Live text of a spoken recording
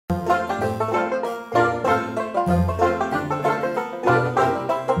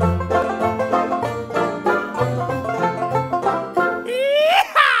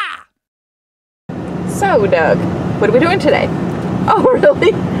Doug. What are we doing today? Oh,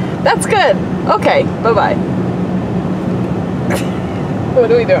 really? That's good. Okay, bye-bye.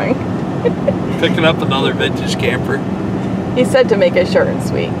 What are we doing? Picking up another vintage camper. He said to make it short and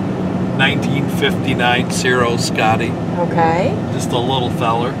sweet. 1959 Serro Scotty. Okay. Just a little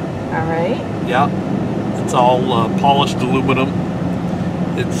feller. All right. Yeah. It's all polished aluminum.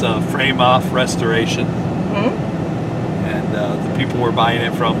 It's frame off restoration. And the people we're buying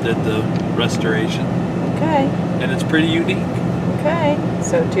it from did the restoration. Okay. And it's pretty unique. Okay.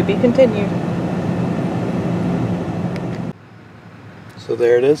 So to be continued. So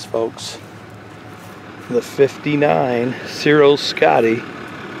there it is, folks. The 59 Serro Scotty,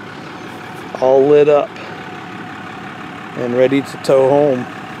 all lit up and ready to tow home.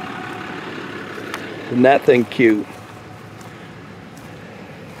 Isn't that thing cute?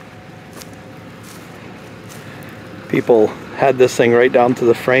 People had this thing right down to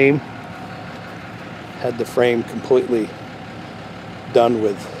the frame. Had the frame completely done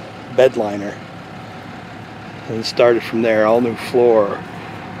with bed liner. And started from there. All new floor,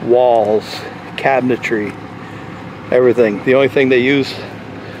 walls, cabinetry, everything. The only thing they use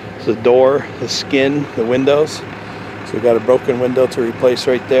is the door, the skin, the windows. So we got a broken window to replace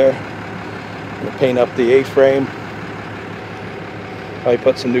right there. Gonna paint up the A-frame. Probably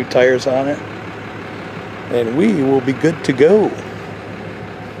put some new tires on it. And we will be good to go.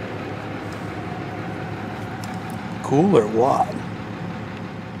 Cool or what?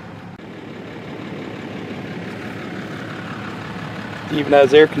 Even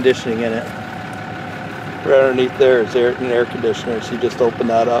has air conditioning in it. Right underneath there is an air conditioner, so you just open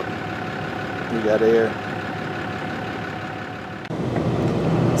that up. You got air.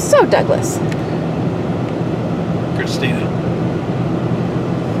 So Douglas, Christina.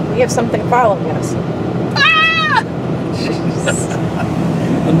 we have something following us. Ah!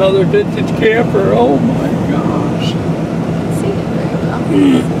 Jeez. Another vintage camper. Oh my gosh. See it very well.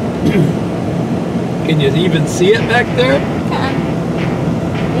 Can you even see it back there? Can.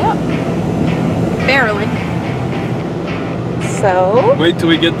 Yep. Barely. So. Wait till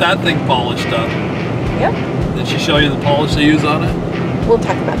we get that thing polished up. Yep. Did she show you the polish they use on it? We'll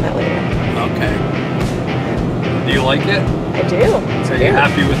talk about that later. Okay. Do you like it? I do. So you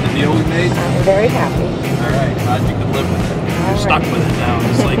happy with the deal we made? I'm very happy. Alright, glad you can live with it. You're stuck with it now,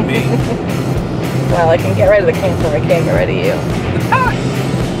 just like me. Well, I can get rid of the camper, I can't get rid of you.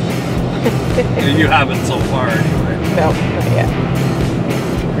 You haven't so far anyway. No, not yet.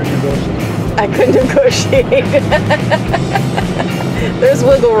 I couldn't negotiate. There's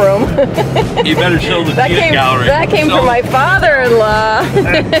wiggle room. You better show the peanut gallery. That came from my father-in-law.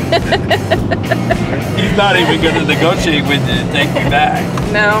 He's not even going to negotiate with you to take you back.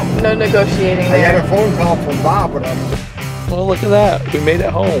 No, no negotiating I there. had a phone call from Bob, but Well, look at that. We made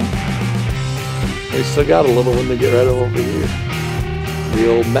it home. We still got a little one to get rid of over here. The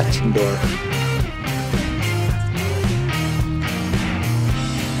old Metzen door.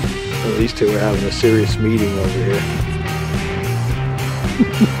 Well, these two are having a serious meeting over here.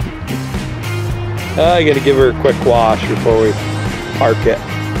 I gotta give her a quick wash before we park it.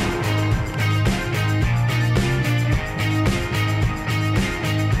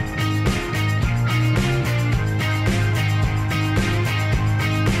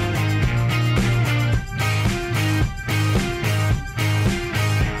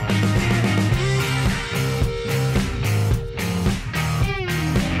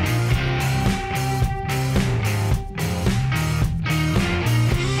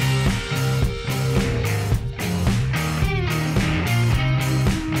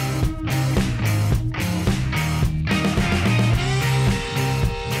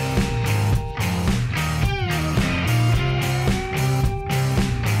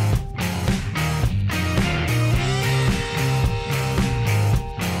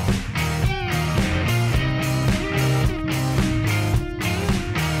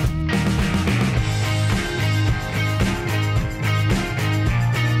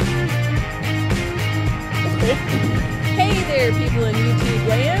 Hey there, people in YouTube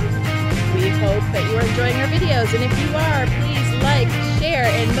land. We hope that you are enjoying our videos, and if you are, please like, share,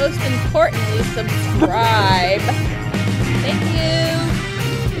 and most importantly, subscribe. Thank you.